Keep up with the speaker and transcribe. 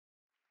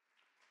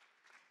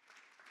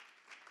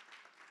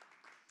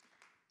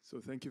So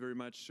thank you very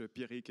much,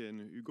 Pierrick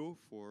and Hugo,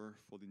 for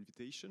the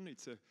invitation.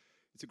 It's a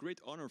great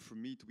honor for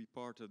me to be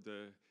part of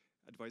the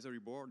advisory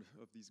board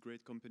of this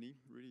great company.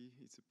 Really,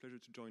 it's a pleasure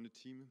to join the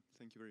team.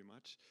 Thank you very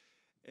much.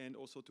 And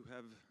also to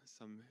have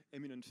some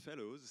eminent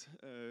fellows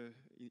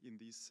in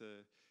this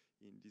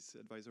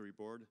advisory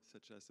board,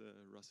 such as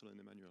Russell and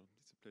Emmanuel.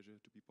 It's a pleasure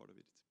to be part of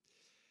it.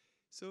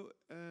 So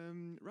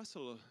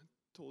Russell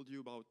told you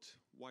about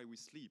why we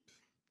sleep.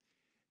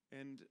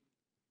 And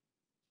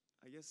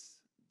I guess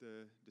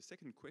the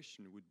second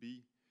question would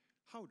be,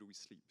 how do we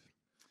sleep?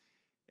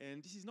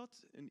 And this is not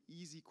an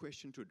easy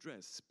question to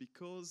address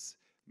because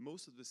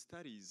most of the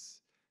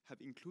studies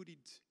have included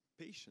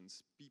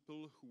patients,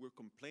 people who were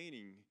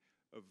complaining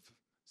of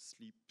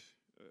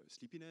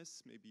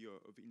sleepiness, maybe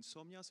of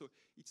insomnia. So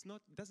it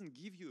doesn't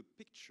give you a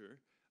picture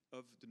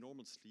of the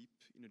normal sleep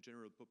in a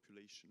general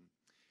population.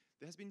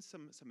 There has been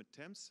some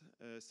attempts,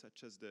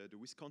 such as the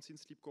Wisconsin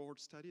sleep cohort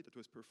study that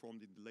was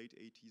performed in the late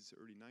 80s,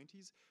 early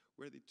 90s,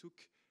 where they took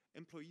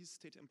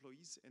state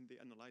employees, and they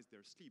analyzed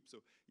their sleep.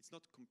 So it's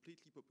not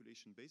completely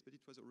population-based, but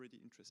it was already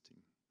interesting.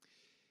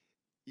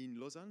 In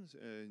Lausanne,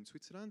 in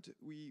Switzerland,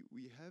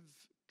 we have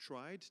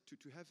tried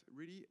to have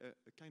really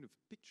a kind of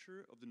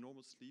picture of the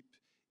normal sleep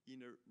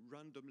in a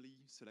randomly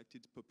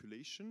selected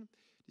population.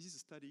 This is a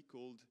study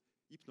called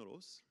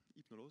Hypnolos,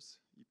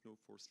 Hypno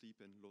for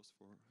sleep and Los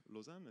for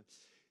Lausanne.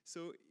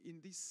 So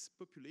in this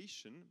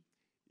population,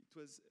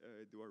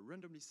 they were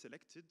randomly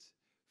selected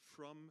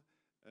from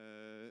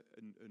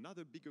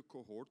another bigger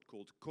cohort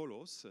called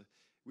Colos,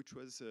 which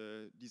was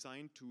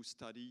designed to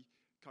study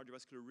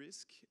cardiovascular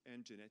risk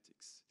and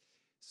genetics.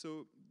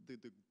 So the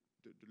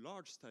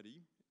large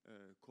study,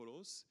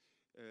 Colos,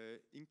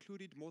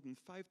 included more than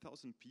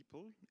 5,000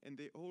 people, and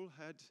they all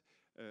had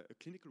a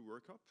clinical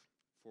workup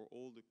for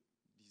all the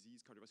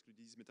disease, cardiovascular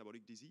disease,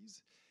 metabolic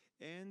disease.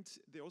 And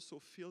they also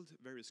filled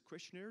various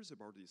questionnaires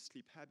about their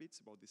sleep habits,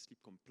 about their sleep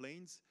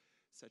complaints,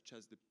 such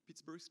as the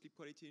Pittsburgh Sleep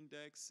Quality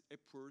Index,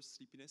 Epworth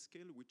Sleepiness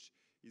Scale, which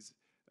is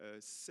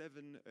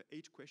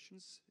 8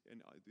 questions.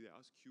 And they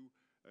ask you,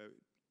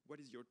 what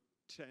is your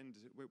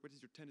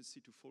tendency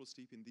to fall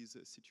asleep in these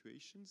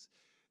situations?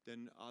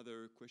 Then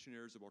other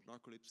questionnaires about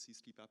narcolepsy,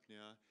 sleep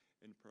apnea,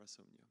 and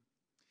parasomnia.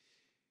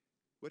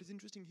 What is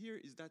interesting here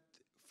is that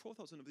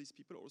 4,000 of these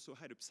people also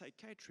had a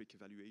psychiatric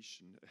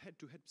evaluation, a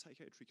head-to-head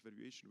psychiatric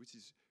evaluation, which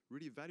is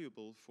really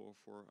valuable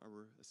for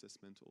our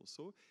assessment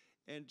also.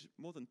 And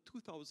more than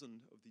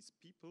 2,000 of these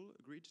people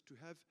agreed to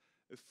have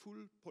a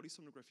full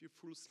polysomnography,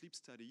 full sleep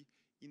study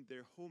in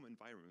their home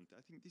environment.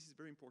 I think this is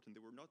very important.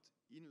 They were not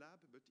in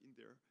lab, but in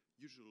their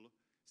usual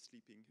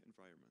sleeping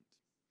environment.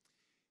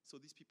 So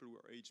these people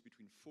were aged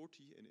between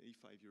 40 and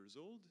 85 years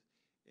old,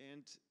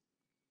 and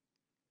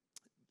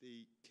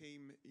they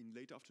came in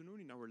late afternoon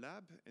in our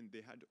lab, and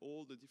they had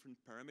all the different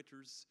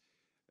parameters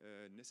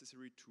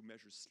necessary to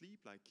measure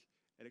sleep, like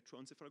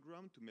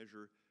electroencephalogram to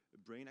measure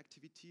brain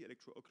activity,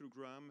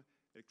 electrooculagram,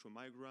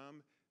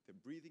 electromyogram, the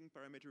breathing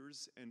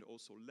parameters, and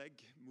also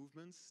leg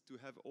movements to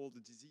have all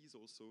the disease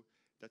also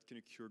that can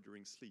occur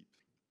during sleep.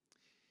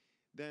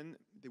 Then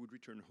they would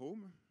return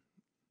home.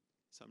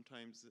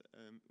 Sometimes,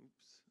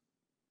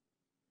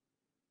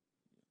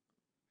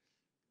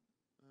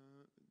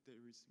 there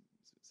is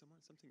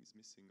something is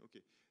missing.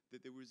 Okay,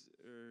 they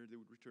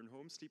would return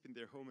home, sleep in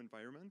their home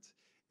environment,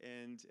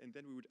 and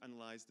then we would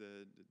analyze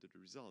the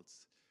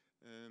results.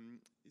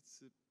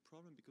 It's a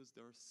problem because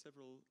there are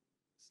several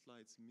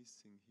slides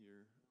missing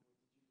here.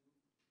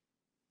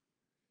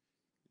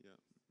 Yeah.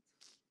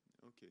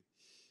 Okay.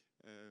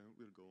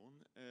 We'll go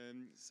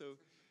on.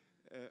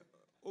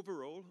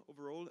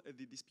 Overall,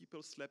 these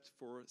people slept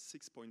for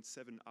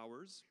 6.7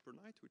 hours per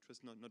night, which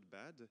was not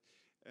bad.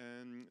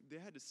 They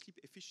had a sleep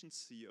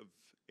efficiency of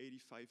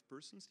 85%.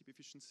 Sleep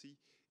efficiency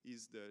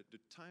is the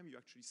time you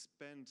actually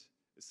spend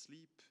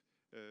asleep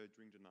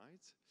during the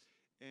night.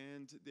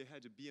 And they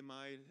had a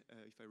BMI,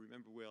 if I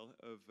remember well,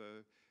 of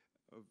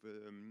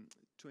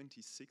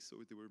 26,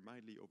 so they were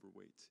mildly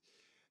overweight.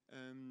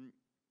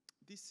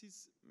 This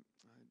is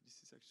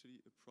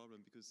actually a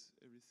problem because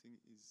everything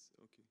is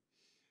okay.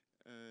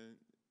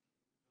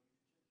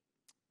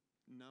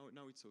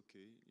 Now it's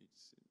okay.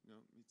 No,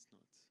 it's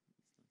not.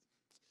 It's not.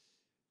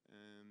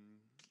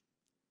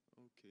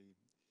 Okay.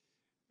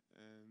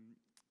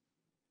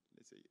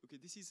 Let's say, okay,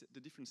 this is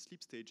the different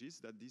sleep stages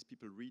that these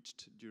people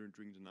reached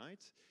during the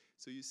night.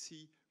 So you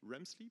see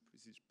REM sleep,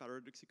 which is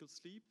paradoxical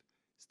sleep,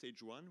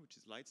 stage 1, which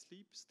is light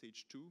sleep,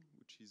 stage 2,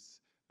 which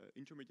is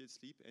intermediate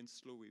sleep, and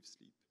slow wave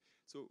sleep.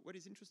 So what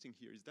is interesting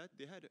here is that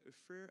they had a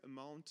fair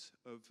amount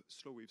of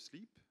slow wave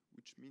sleep,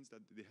 which means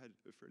that they had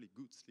a fairly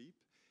good sleep,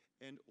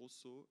 and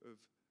also of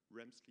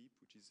REM sleep,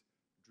 which is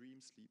dream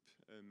sleep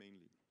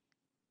mainly.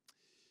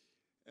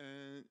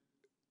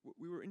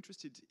 We were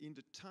interested in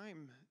the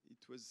time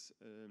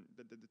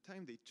the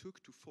time they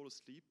took to fall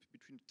asleep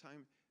between the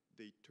time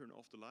they turn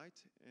off the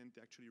light and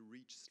they actually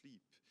reach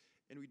sleep.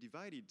 And we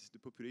divided the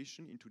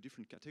population into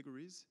different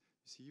categories.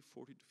 You see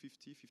 40 to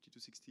 50, 50 to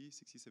 60,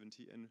 60,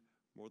 70, and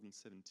more than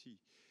 70.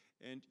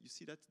 And you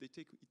see that it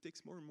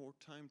takes more and more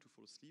time to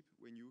fall asleep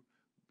when you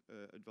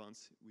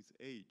advance with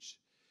age.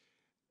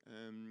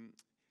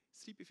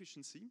 Sleep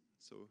efficiency,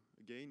 so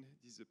again,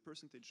 this is a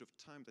percentage of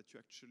time that you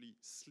actually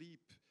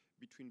sleep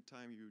between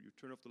time you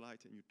turn off the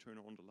light and you turn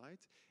on the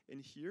light.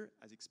 And here,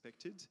 as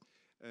expected,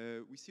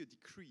 we see a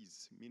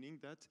decrease, meaning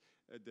that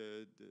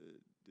the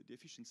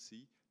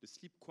efficiency, the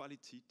sleep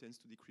quality tends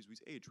to decrease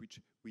with age, which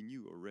we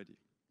knew already.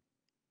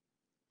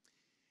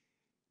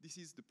 This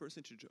is the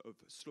percentage of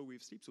slow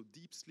wave sleep, so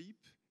deep sleep.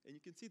 And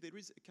you can see there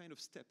is a kind of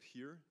step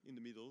here in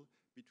the middle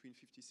between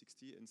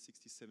 50-60 and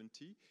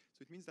 60-70.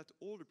 So it means that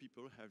older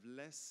people have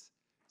less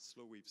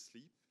slow wave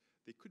sleep.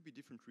 There could be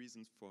different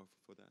reasons for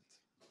that.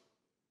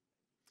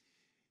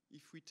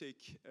 If we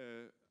take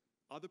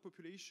other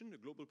population, a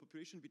global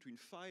population between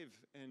 5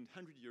 and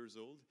 100 years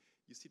old,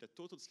 you see that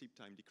total sleep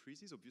time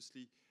decreases.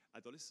 Obviously,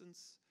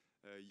 adolescents,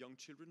 young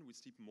children will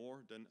sleep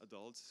more than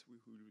adults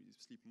who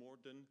sleep more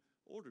than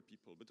older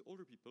people. But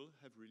older people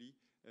have really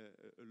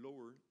a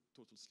lower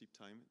total sleep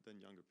time than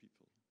younger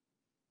people.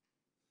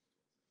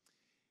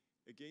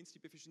 Again,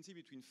 sleep efficiency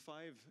between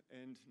 5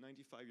 and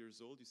 95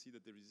 years old, you see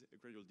that there is a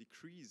gradual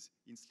decrease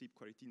in sleep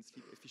quality and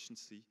sleep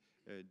efficiency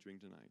during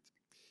the night.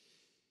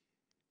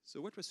 So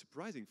what was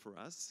surprising for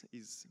us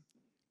is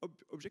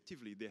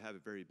objectively they have a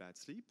very bad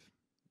sleep,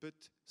 but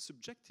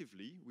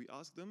subjectively we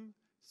ask them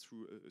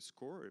through a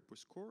score, a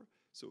post-score,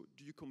 so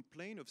do you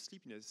complain of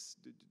sleepiness?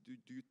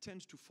 Do you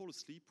tend to fall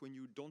asleep when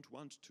you don't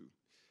want to?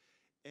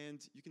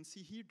 And you can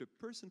see here the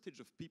percentage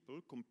of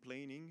people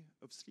complaining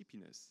of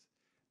sleepiness.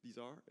 These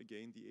are,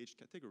 again, the age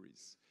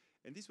categories.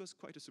 And this was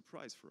quite a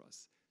surprise for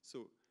us.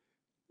 So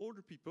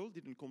older people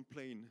didn't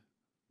complain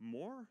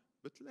more,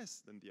 but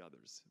less than the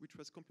others, which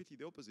was completely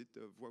the opposite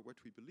of what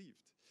we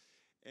believed.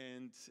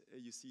 And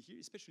you see here,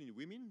 especially in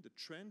women, the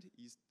trend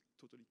is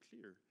totally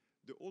clear.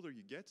 The older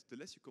you get, the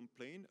less you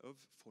complain of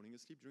falling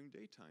asleep during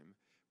daytime,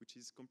 which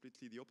is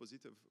completely the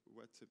opposite of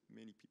what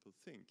many people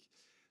think.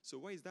 So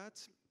why is that?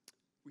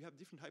 We have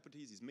different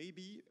hypotheses.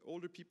 Maybe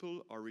older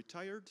people are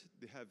retired,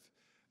 they have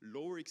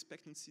lower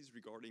expectancies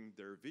regarding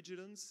their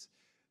vigilance.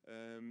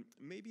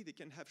 Maybe they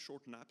can have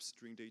short naps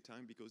during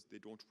daytime because they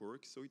don't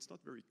work, so it's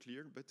not very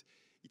clear, but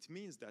it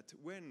means that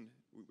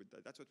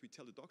that's what we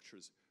tell the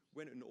doctors,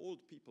 when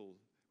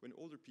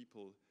older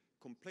people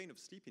complain of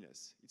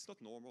sleepiness, it's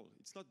not normal,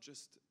 it's not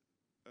just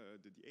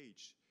the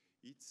age,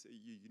 it's,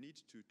 you need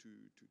to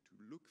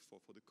look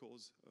for the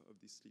cause of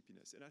this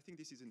sleepiness, and I think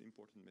this is an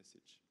important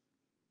message.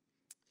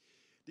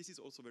 This is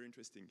also very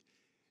interesting.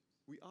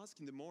 We ask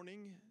in the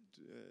morning,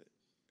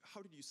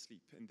 how did you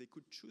sleep? And they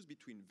could choose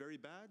between very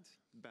bad,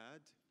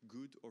 bad,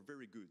 good, or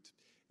very good.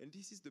 And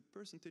this is the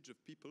percentage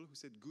of people who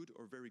said good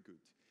or very good.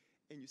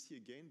 And you see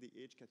again the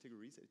age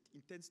categories,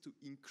 it tends to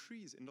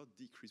increase and not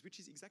decrease, which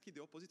is exactly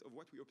the opposite of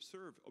what we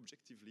observe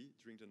objectively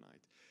during the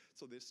night.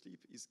 So their sleep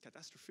is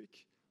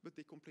catastrophic, but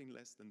they complain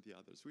less than the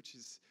others, which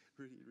is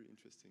really, really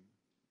interesting.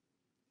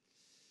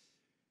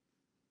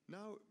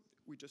 Now,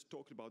 we just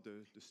talked about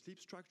the sleep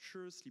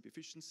structure, sleep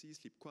efficiency,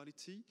 sleep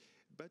quality,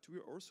 but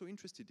we're also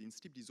interested in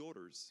sleep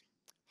disorders.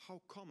 How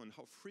common,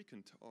 how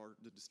frequent are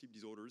the sleep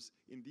disorders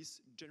in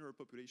this general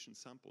population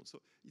sample?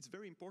 So it's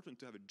very important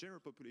to have a general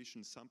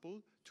population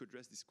sample to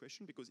address this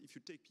question, because if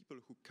you take people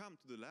who come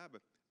to the lab,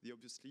 they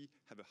obviously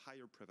have a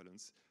higher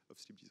prevalence of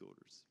sleep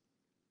disorders.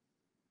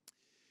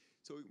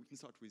 So we can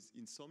start with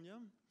insomnia.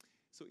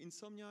 So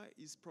insomnia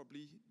is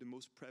probably the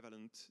most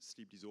prevalent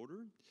sleep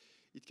disorder.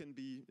 It can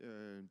be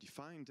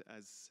defined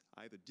as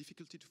either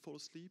difficulty to fall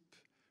asleep,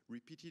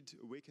 repeated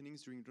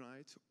awakenings during the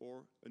night,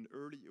 or an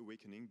early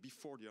awakening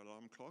before the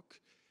alarm clock,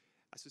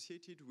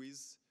 associated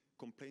with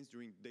complaints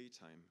during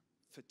daytime,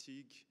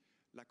 fatigue,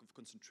 lack of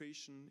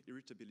concentration,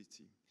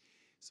 irritability.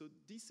 So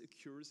this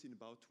occurs in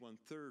about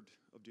 1/3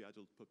 of the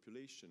adult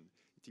population.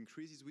 It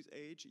increases with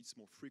age, it's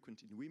more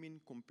frequent in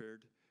women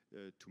compared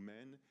to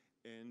men,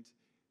 and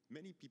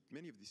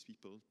many of these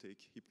people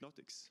take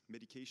hypnotics,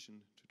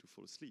 medication to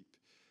fall asleep,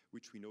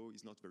 which we know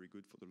is not very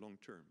good for the long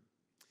term.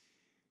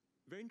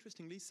 Very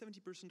interestingly,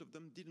 70% of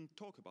them didn't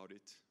talk about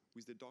it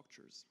with their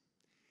doctors.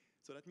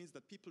 So that means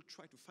that people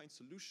try to find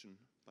solution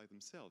by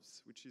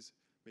themselves, which is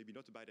maybe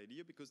not a bad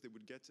idea because they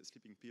would get a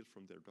sleeping pill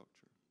from their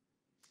doctor.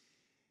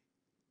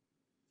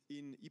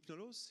 In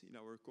Hypnolos, in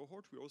our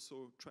cohort, we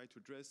also try to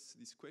address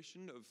this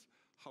question of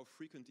how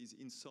frequent is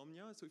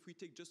insomnia. So if we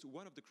take just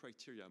one of the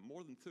criteria,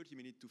 more than 30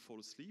 minutes to fall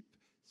asleep,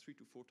 3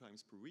 to 4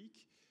 times per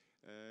week,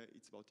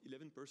 it's about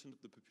 11%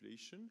 of the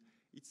population.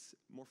 It's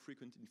more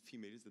frequent in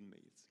females than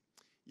males.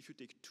 If you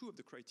take 2 of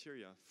the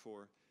criteria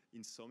for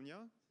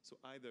insomnia, so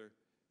either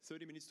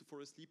 30 minutes to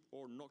fall asleep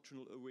or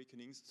nocturnal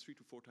awakenings 3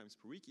 to 4 times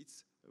per week,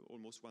 it's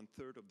almost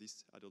 1/3 of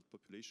this adult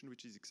population,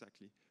 which is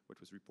exactly what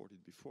was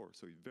reported before.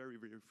 So it's very,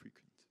 very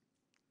frequent.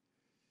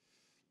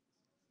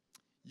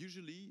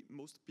 Usually,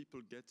 most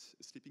people get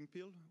a sleeping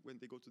pill when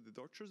they go to the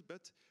doctors,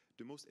 but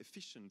the most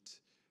efficient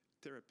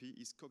therapy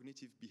is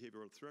cognitive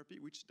behavioral therapy,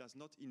 which does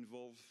not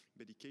involve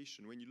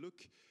medication. When you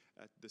look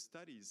at the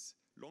studies,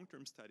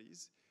 long-term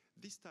studies,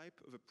 this type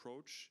of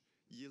approach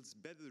yields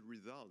better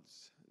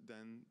results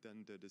than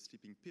the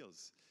sleeping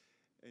pills.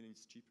 and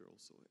it's cheaper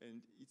also.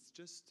 And it's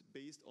just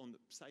based on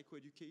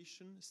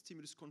psychoeducation,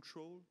 stimulus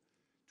control,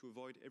 to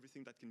avoid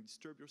everything that can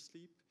disturb your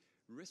sleep,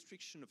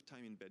 restriction of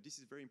time in bed. This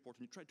is very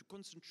important. You try to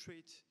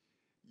concentrate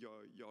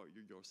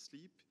your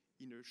sleep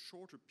in a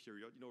shorter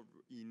period,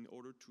 in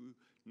order to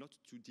not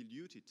to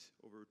dilute it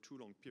over a too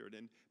long period.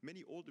 And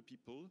many older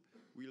people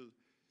will,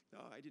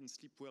 I didn't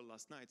sleep well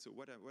last night, so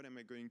what am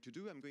I going to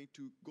do? I'm going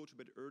to go to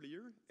bed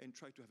earlier and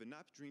try to have a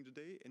nap during the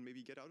day and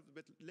maybe get out of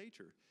bed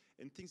later.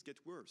 And things get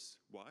worse.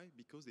 Why?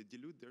 Because they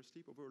dilute their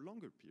sleep over a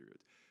longer period.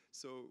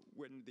 So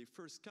when they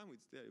first come,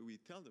 we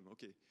tell them,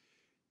 okay,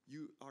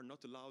 you are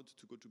not allowed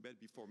to go to bed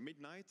before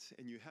midnight,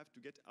 and you have to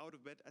get out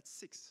of bed at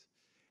 6.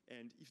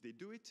 And if they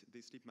do it,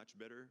 they sleep much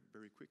better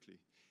very quickly.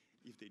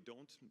 If they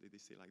don't, they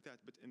say like that.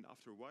 And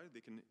after a while,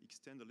 they can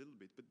extend a little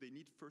bit. But they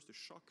need first a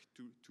shock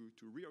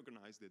to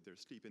reorganize their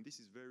sleep. And this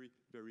is very,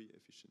 very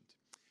efficient.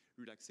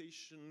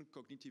 Relaxation,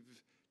 cognitive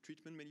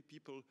treatment. Many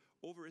people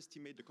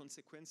overestimate the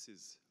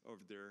consequences of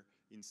their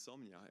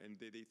insomnia. And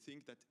they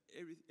think that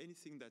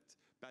anything that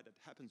bad that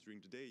happens during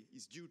the day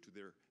is due to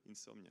their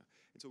insomnia.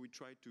 And so we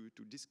try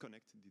to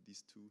disconnect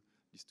these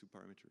two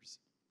parameters.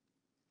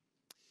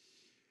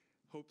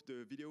 Hope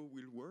the video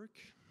will work.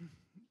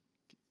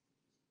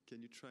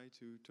 Can you try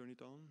to turn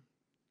it on?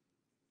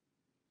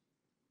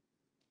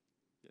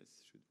 Yes,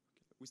 should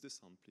work. With the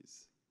sound,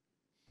 please.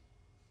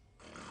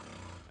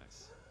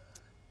 Nice.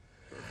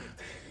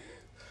 Perfect.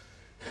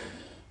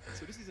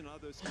 So this is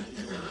another sleep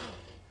disorder.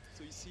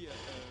 So you see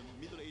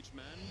a middle-aged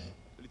man,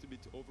 a little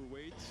bit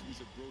overweight,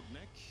 with a broad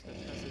neck,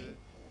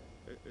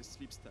 that has a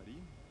sleep study.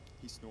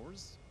 He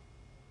snores.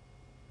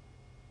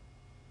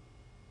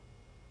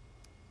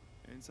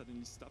 And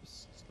suddenly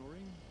stops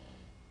snoring.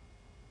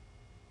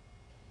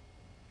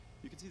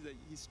 You can see that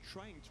he's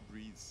trying to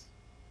breathe,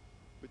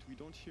 but we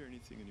don't hear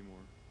anything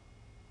anymore.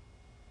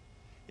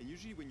 And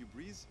usually when you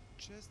breathe,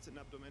 chest and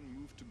abdomen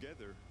move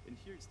together. And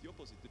here it's the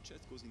opposite, the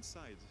chest goes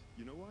inside.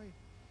 You know why?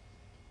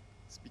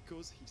 It's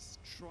because he's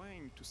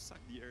trying to suck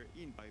the air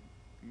in by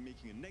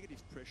making a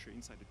negative pressure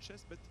inside the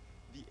chest, but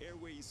the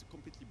airway is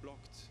completely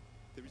blocked.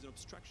 There is an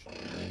obstruction.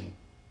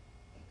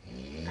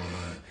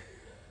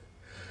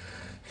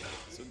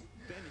 So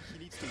then he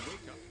needs to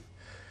wake up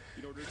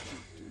in order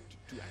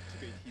to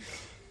activate his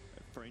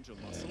pharyngeal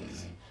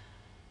muscles,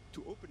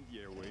 to open the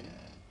airway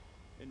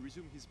and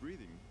resume his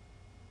breathing.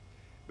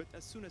 But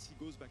as soon as he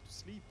goes back to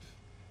sleep,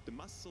 the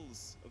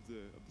muscles of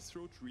the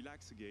throat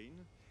relax again,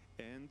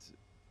 and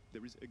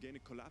there is again a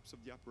collapse of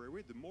the upper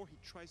airway. The more he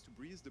tries to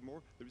breathe, the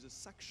more there is a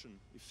suction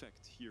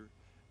effect here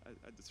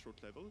at the throat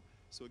level.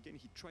 So again,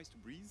 he tries to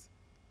breathe,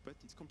 but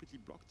it's completely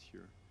blocked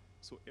here.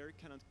 So air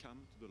cannot come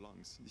to the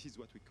lungs. This is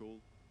what we call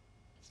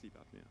sleep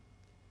apnea.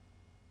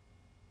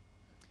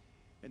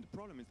 And the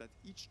problem is that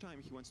each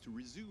time he wants to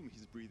resume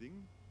his breathing,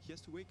 he has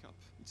to wake up.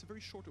 It's a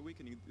very short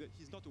awakening.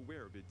 He's not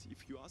aware of it.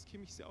 If you ask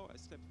him, he says, oh, I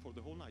slept for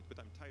the whole night, but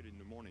I'm tired in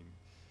the morning.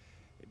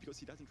 Because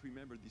he doesn't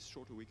remember these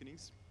short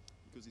awakenings,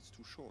 because it's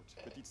too short.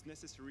 But it's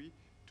necessary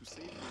to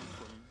save him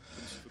from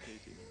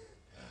suffocating.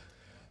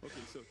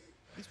 Okay, so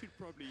this will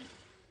probably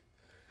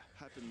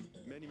happen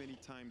many, many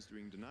times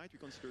during the night. We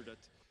consider that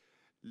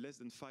less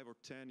than 5 or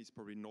 10 is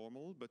probably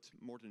normal, but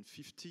more than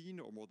 15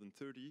 or more than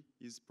 30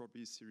 is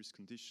probably a serious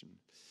condition.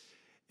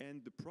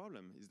 And the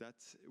problem is that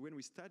when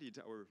we studied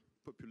our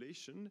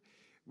population,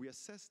 we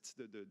assessed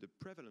the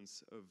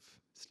prevalence of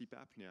sleep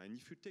apnea. And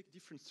if you take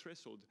different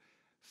thresholds,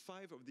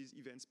 5 of these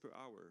events per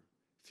hour,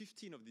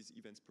 15 of these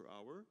events per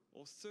hour,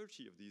 or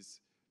 30 of these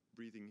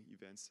breathing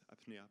events,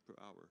 apnea per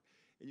hour.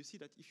 And you see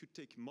that if you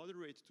take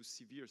moderate to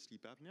severe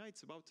sleep apnea,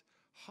 it's about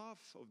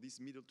half of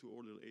this middle to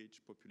older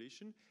age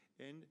population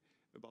and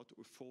about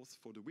a fourth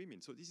for the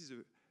women. So this is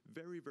a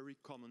very, very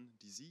common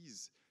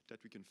disease that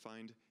we can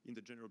find in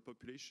the general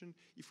population.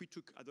 If we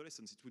took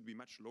adolescents, it would be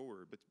much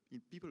lower, but in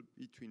people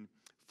between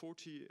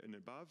 40 and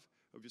above,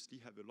 obviously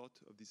have a lot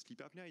of this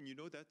sleep apnea. And you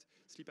know that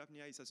sleep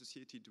apnea is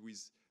associated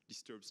with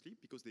disturbed sleep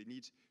because they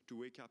need to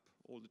wake up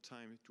all the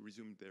time to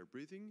resume their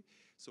breathing.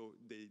 So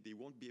they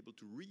won't be able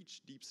to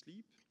reach deep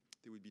sleep.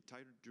 They will be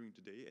tired during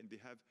the day, and they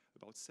have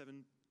about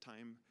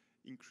 7-time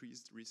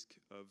increased risk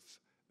of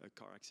a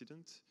car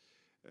accident.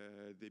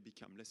 They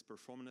become less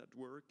performant at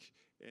work,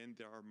 and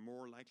they are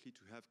more likely to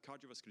have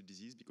cardiovascular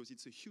disease because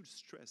it's a huge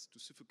stress to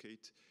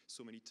suffocate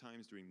so many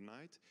times during the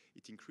night.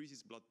 It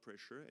increases blood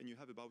pressure, and you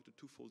have about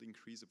a 2-fold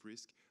increase of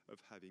risk of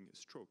having a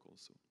stroke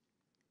also.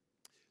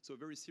 So a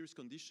very serious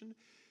condition.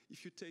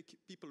 If you take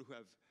people who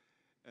have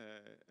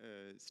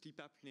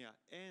sleep apnea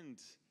and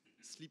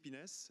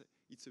sleepiness,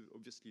 it's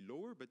obviously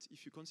lower, but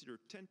if you consider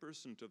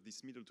 10% of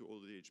this middle to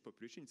old age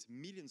population, it's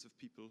millions of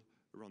people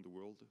around the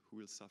world who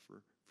will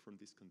suffer from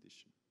this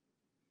condition.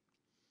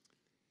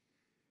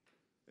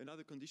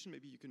 Another condition,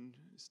 maybe you can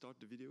start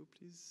the video,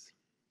 please.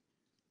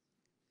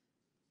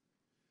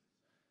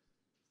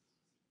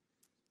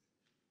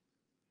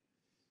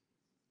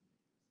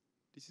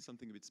 This is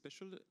something a bit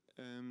special.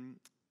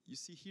 You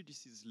see here,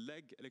 this is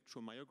leg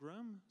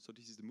electromyogram. So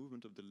this is the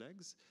movement of the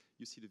legs.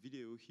 You see the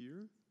video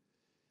here.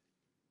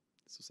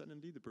 So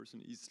suddenly the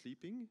person is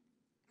sleeping.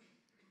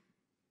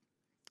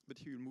 but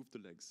he will move the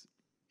legs.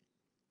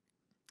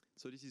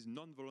 So this is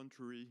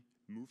non-voluntary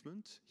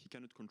movement. He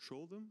cannot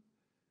control them,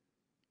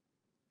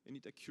 and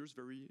it occurs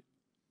very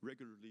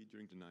regularly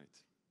during the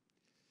night.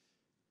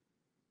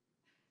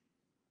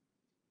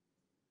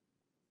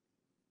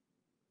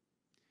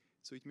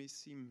 So it may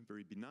seem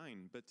very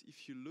benign, but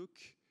if you look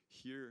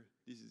here,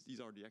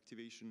 these are the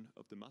activation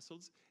of the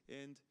muscles,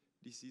 and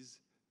this is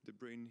the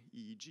brain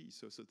EEG.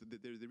 So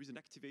there is an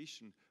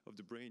activation of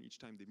the brain each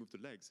time they move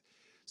the legs.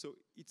 So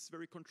it's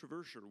very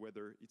controversial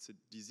whether it's a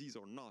disease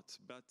or not,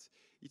 but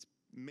it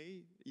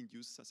may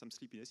induce some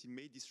sleepiness, it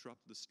may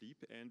disrupt the sleep,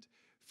 and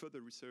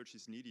further research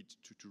is needed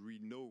to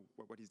really know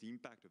what is the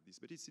impact of this.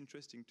 But it's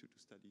interesting to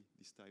study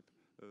this type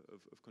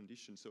of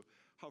condition. So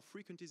how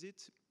frequent is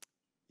it?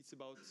 It's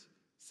about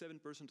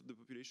 7% of the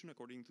population,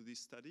 according to this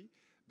study.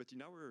 But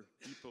in our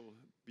people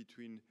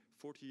between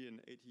 40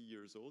 and 80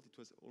 years old, it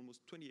was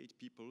almost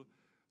 28%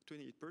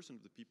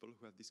 of the people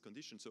who have this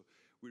condition. So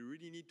we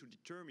really need to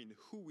determine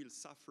who will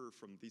suffer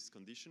from this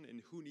condition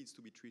and who needs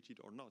to be treated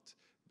or not.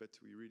 But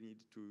we really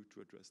need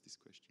to address this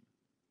question.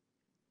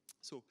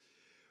 So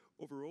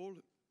overall,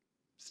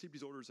 sleep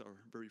disorders are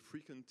very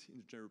frequent in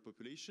the general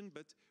population,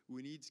 but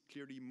we need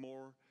clearly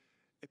more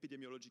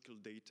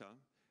epidemiological data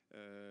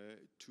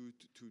to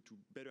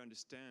better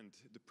understand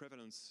the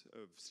prevalence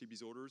of sleep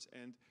disorders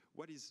and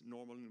what is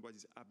normal and what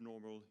is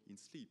abnormal in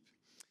sleep.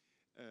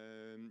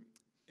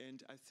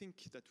 And I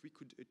think that we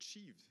could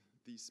achieve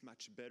this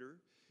much better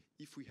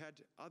if we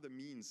had other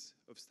means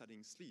of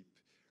studying sleep.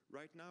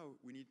 Right now,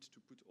 we need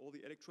to put all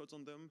the electrodes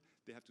on them.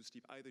 They have to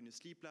sleep either in a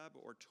sleep lab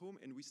or at home,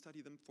 and we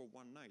study them for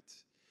one night.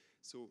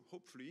 So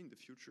hopefully in the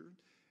future,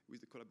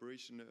 with the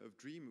collaboration of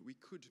Dreem, we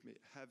could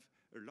have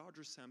a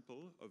larger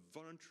sample of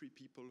voluntary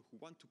people who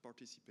want to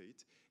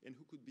participate and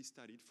who could be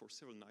studied for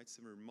several nights,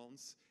 several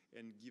months,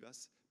 and give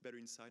us better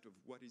insight of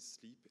what is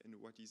sleep and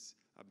what is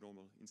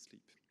abnormal in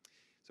sleep.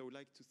 So I would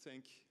like to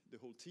thank the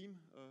whole team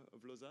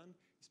of Lausanne,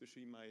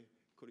 especially my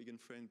colleague and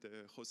friend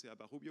Jose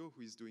Abarrubio,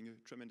 who is doing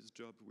a tremendous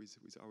job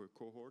with our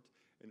cohort,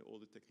 and all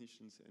the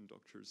technicians and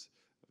doctors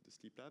of the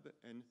sleep lab,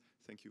 and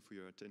thank you for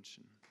your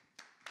attention.